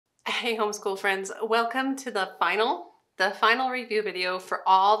Hey homeschool friends, welcome to the final review video for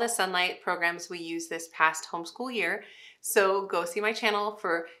all the Sonlight programs we used this past homeschool year. So go see my channel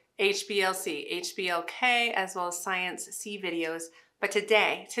for HBLC, HBLK, as well as Science C videos. But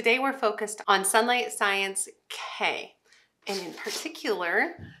today we're focused on Sonlight Science K. And in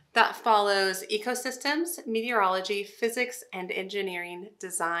particular, that follows ecosystems, meteorology, physics, and engineering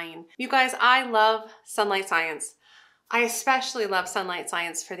design. You guys, I love Sonlight Science. I especially love Sonlight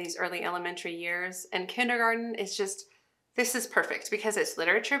Science for these early elementary years, and kindergarten is just, this is perfect because it's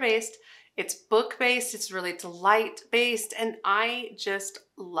literature-based, it's book-based, it's really delight-based, and I just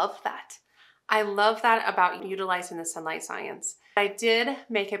love that. I love that about utilizing the Sonlight Science. I did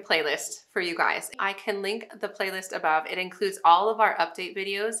make a playlist for you guys. I can link the playlist above. It includes all of our update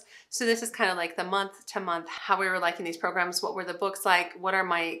videos. So this is kind of like the month to month, how we were liking these programs, what were the books like, what are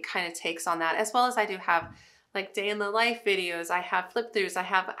my kind of takes on that, as well as I do have like day in the life videos, I have flip throughs, I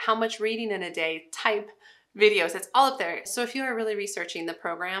have how much reading in a day type videos. It's all up there. So if you are really researching the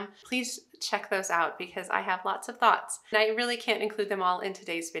program, please check those out because I have lots of thoughts. And I really can't include them all in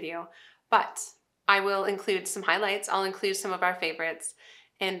today's video, but I will include some highlights. I'll include some of our favorites.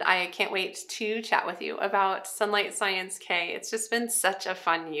 And I can't wait to chat with you about Sonlight Science K. It's just been such a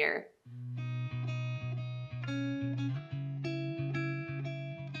fun year.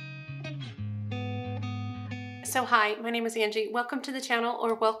 So hi, my name is Angie. Welcome to the channel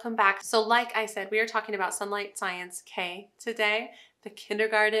or welcome back. So like I said, we are talking about Sonlight Science K today, the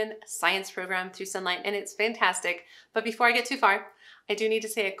kindergarten science program through Sonlight, and it's fantastic. But before I get too far, I do need to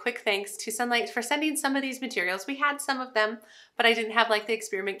say a quick thanks to Sonlight for sending some of these materials. We had some of them, but I didn't have like the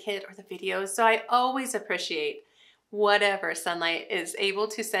experiment kit or the videos. So I always appreciate whatever Sonlight is able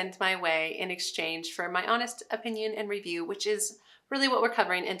to send my way in exchange for my honest opinion and review, which is really what we're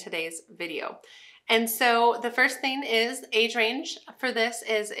covering in today's video. And so the first thing is age range for this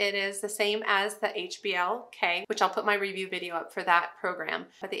is it is the same as the HBLK, which I'll put my review video up for that program.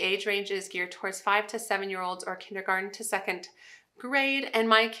 But the age range is geared towards 5 to 7-year-olds or kindergarten to 2nd grade. And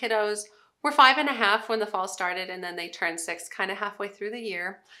my kiddos were 5.5 when the fall started, and then they turned 6 kind of halfway through the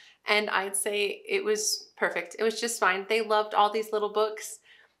year. And I'd say it was perfect. It was just fine. They loved all these little books.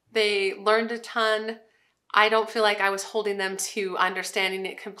 They learned a ton. I don't feel like I was holding them to understanding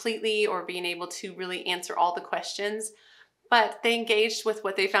it completely or being able to really answer all the questions, but they engaged with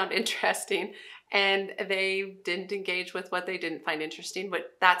what they found interesting and they didn't engage with what they didn't find interesting,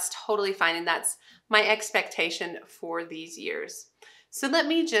 but that's totally fine. And that's my expectation for these years. So let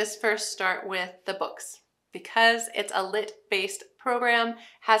me just first start with the books because it's a lit-based program,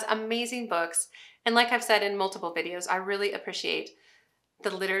 has amazing books. And like I've said in multiple videos, I really appreciate the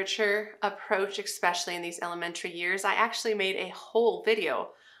literature approach, especially in these elementary years. I actually made a whole video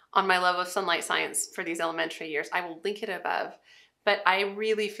on my love of Sonlight Science for these elementary years. I will link it above, but I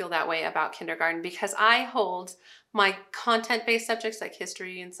really feel that way about kindergarten because I hold my content-based subjects like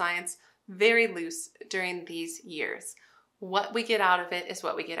history and science very loose during these years. What we get out of it is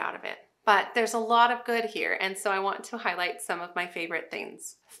what we get out of it. But there's a lot of good here, and so I want to highlight some of my favorite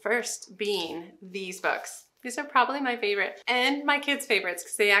things. First being these books. These are probably my favorite and my kids' favorites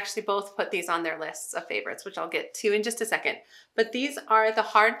because they actually both put these on their lists of favorites, which I'll get to in just a second. But these are the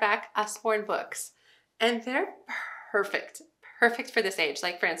hardback Usborne books, and they're perfect for this age.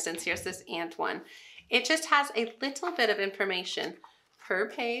 Like for instance, here's this ant one. It just has a little bit of information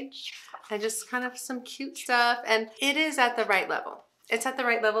per page and just kind of some cute stuff, and it is at the right level. It's at the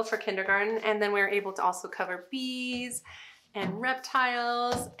right level for kindergarten, and then we're able to also cover bees and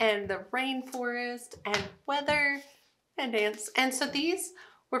reptiles and the rainforest and weather and ants. And so these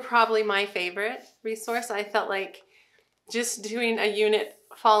were probably my favorite resource. I felt like just doing a unit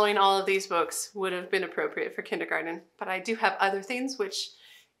following all of these books would have been appropriate for kindergarten, but I do have other things, which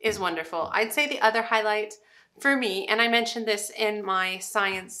is wonderful. I'd say the other highlight for me, and I mentioned this in my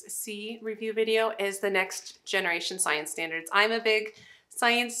Science C review video, is the next generation science standards. I'm a big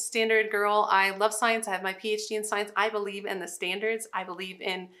science standard girl. I love science. I have my PhD in science. I believe in the standards. I believe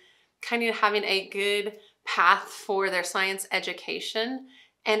in kind of having a good path for their science education.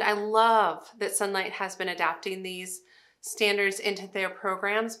 And I love that Sonlight has been adapting these standards into their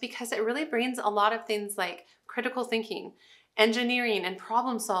programs because it really brings a lot of things like critical thinking, engineering, and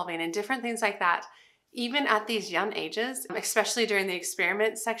problem solving and different things like that, even at these young ages, especially during the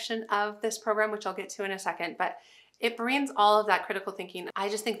experiment section of this program, which I'll get to in a second. But it brings all of that critical thinking. I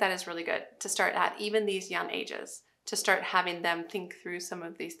just think that is really good to start at even these young ages, to start having them think through some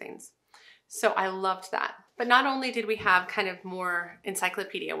of these things. So I loved that. But not only did we have kind of more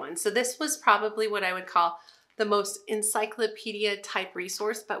encyclopedia ones, so this was probably what I would call the most encyclopedia type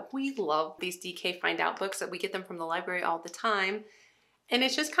resource, but we love these DK Find Out books that we get them from the library all the time. And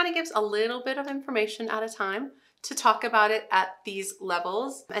it just kind of gives a little bit of information at a time to talk about it at these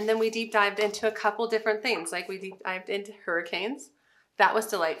levels. And then we deep dived into a couple different things. Like we deep dived into hurricanes. That was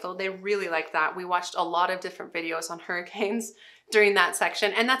delightful. They really liked that. We watched a lot of different videos on hurricanes during that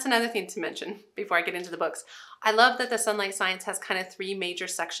section. And that's another thing to mention before I get into the books. I love that the Sonlight Science has kind of 3 major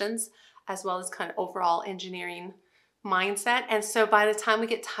sections, as well as kind of overall engineering mindset. And so by the time we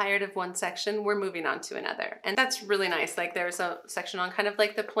get tired of one section, we're moving on to another. And that's really nice. Like there's a section on kind of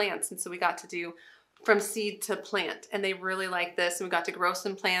like the plants. And so we got to do from seed to plant, and they really liked this. And we got to grow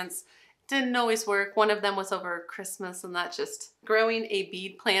some plants. Didn't always work. One of them was over Christmas, and that just growing a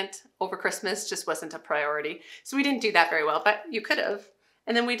bead plant over Christmas just wasn't a priority. So we didn't do that very well, but you could have.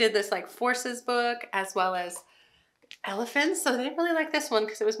 And then we did this like forces book as well as elephants. So they really liked this one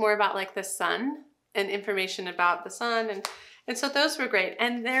because it was more about like the sun and information about the sun. And so those were great.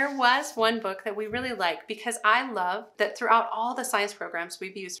 And there was one book that we really liked because I love that throughout all the science programs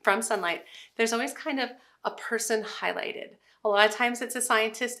we've used from Sonlight, there's always kind of a person highlighted. A lot of times it's a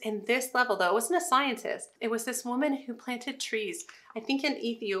scientist. In this level though, it wasn't a scientist. It was this woman who planted trees, I think in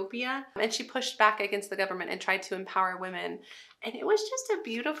Ethiopia, and she pushed back against the government and tried to empower women. And it was just a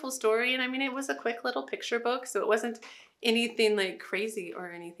beautiful story. And I mean, it was a quick little picture book, so it wasn't anything like crazy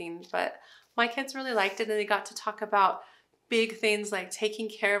or anything, but my kids really liked it, and they got to talk about big things like taking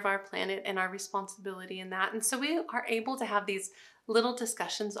care of our planet and our responsibility in that. And so we are able to have these little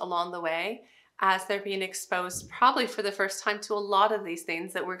discussions along the way as they're being exposed probably for the first time to a lot of these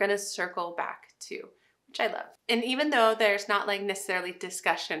things that we're going to circle back to, which I love. And even though there's not like necessarily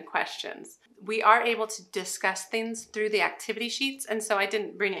discussion questions, we are able to discuss things through the activity sheets. And so I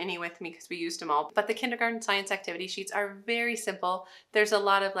didn't bring any with me because we used them all. But the kindergarten science activity sheets are very simple. There's a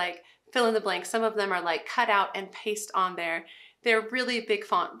lot of like fill in the blank. Some of them are like cut out and paste on there. They're really big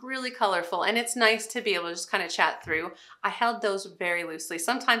font, really colorful, and it's nice to be able to just kind of chat through. I held those very loosely.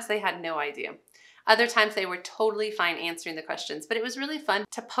 Sometimes they had no idea. Other times they were totally fine answering the questions, but it was really fun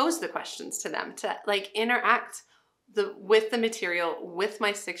to pose the questions to them, to like interact with the material with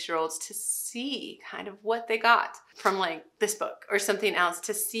my 6-year-olds to see kind of what they got from like this book or something else,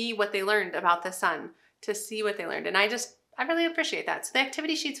 to see what they learned about the sun, to see what they learned. And I really appreciate that. So the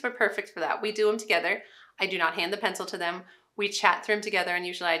activity sheets were perfect for that. We do them together. I do not hand the pencil to them. We chat through them together, and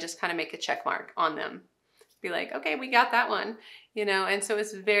usually I just kind of make a check mark on them. Be like, okay, we got that one, you know, and so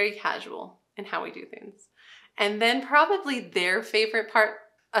it's very casual in how we do things. And then probably their favorite part,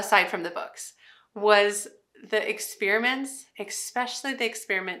 aside from the books, was the experiments, especially the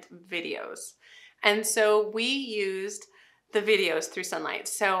experiment videos. And so we used the videos through Sonlight.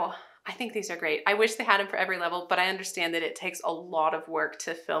 So I think these are great. I wish they had them for every level, but I understand that it takes a lot of work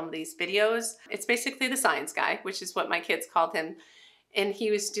to film these videos. It's basically the science guy, which is what my kids called him, and he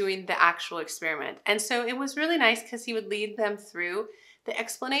was doing the actual experiment. And so it was really nice because he would lead them through the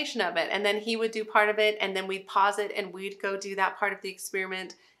explanation of it, and then he would do part of it, and then we'd pause it and we'd go do that part of the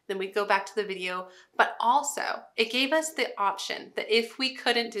experiment. Then we'd go back to the video. But also it gave us the option that if we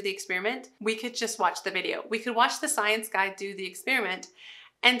couldn't do the experiment, we could just watch the video. We could watch the science guy do the experiment.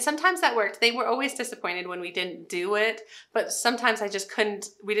 And sometimes that worked. They were always disappointed when we didn't do it, but sometimes I just couldn't,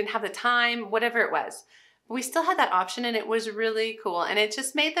 we didn't have the time, whatever it was. But we still had that option, and it was really cool. And it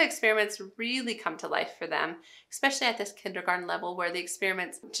just made the experiments really come to life for them, especially at this kindergarten level where the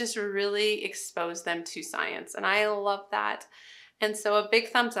experiments just really expose them to science. And I love that. And so a big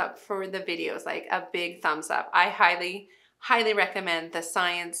thumbs up for the videos, like a big thumbs up. I highly, highly recommend the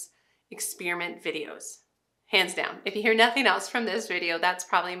science experiment videos. Hands down. If you hear nothing else from this video, that's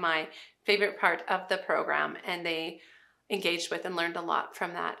probably my favorite part of the program, and they engaged with and learned a lot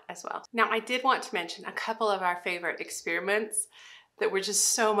from that as well. Now, I did want to mention a couple of our favorite experiments that were just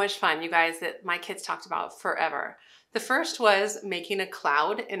so much fun, you guys, that my kids talked about forever. The first was making a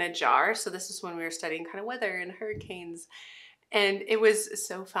cloud in a jar. So this is when we were studying kind of weather and hurricanes. And it was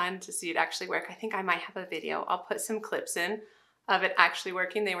so fun to see it actually work. I think I might have a video. I'll put some clips in of it actually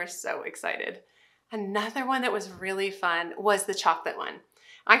working. They were so excited. Another one that was really fun was the chocolate one.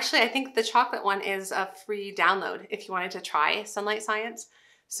 Actually, I think the chocolate one is a free download if you wanted to try Sonlight Science.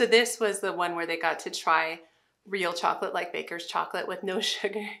 So this was the one where they got to try real chocolate, like baker's chocolate with no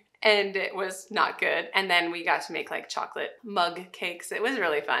sugar, and it was not good. And then we got to make like chocolate mug cakes. It was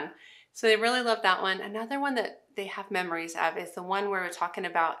really fun. So they really loved that one. Another one that they have memories of is the one where we're talking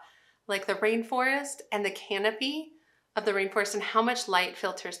about like the rainforest and the canopy of the rainforest and how much light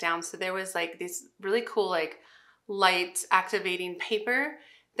filters down. So there was like this really cool like light activating paper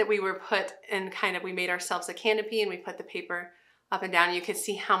that we were put in, kind of, we made ourselves a canopy and we put the paper up and down. You could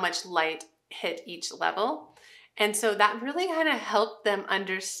see how much light hit each level. And so that really kind of helped them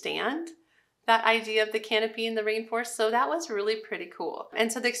understand that idea of the canopy in the rainforest. So that was really pretty cool.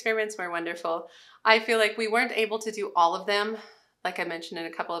 And so the experiments were wonderful. I feel like we weren't able to do all of them. Like I mentioned in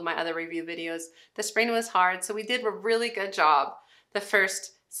a couple of my other review videos, the spring was hard. So we did a really good job the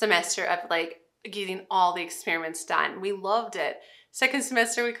first semester of like getting all the experiments done. We loved it. Second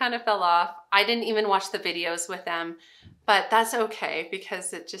semester, we kind of fell off. I didn't even watch the videos with them, but that's okay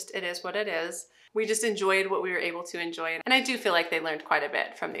because it is what it is. We just enjoyed what we were able to enjoy. And I do feel like they learned quite a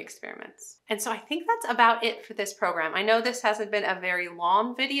bit from the experiments. And so I think that's about it for this program. I know this hasn't been a very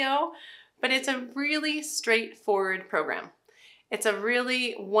long video, but it's a really straightforward program. It's a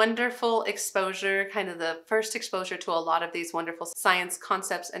really wonderful exposure, kind of the first exposure to a lot of these wonderful science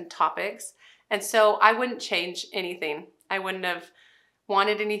concepts and topics. And so I wouldn't change anything. I wouldn't have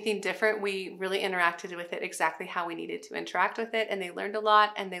wanted anything different. We really interacted with it exactly how we needed to interact with it, and they learned a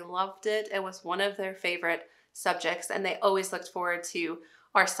lot and they loved it. It was one of their favorite subjects, and they always looked forward to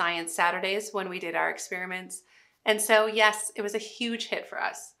our science Saturdays when we did our experiments. And so yes, it was a huge hit for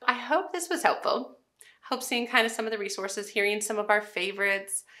us. I hope this was helpful. Hope seeing kind of some of the resources, hearing some of our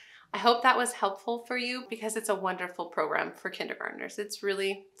favorites. I hope that was helpful for you because it's a wonderful program for kindergartners. It's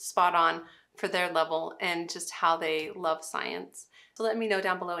really spot on for their level and just how they love science. So let me know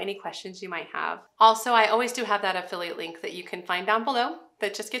down below any questions you might have. Also, I always do have that affiliate link that you can find down below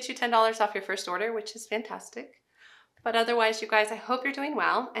that just gets you $10 off your first order, which is fantastic. But otherwise, you guys, I hope you're doing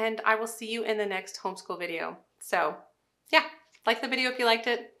well, and I will see you in the next homeschool video. So yeah, like the video if you liked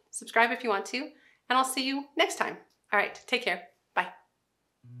it, subscribe if you want to, and I'll see you next time. All right, take care.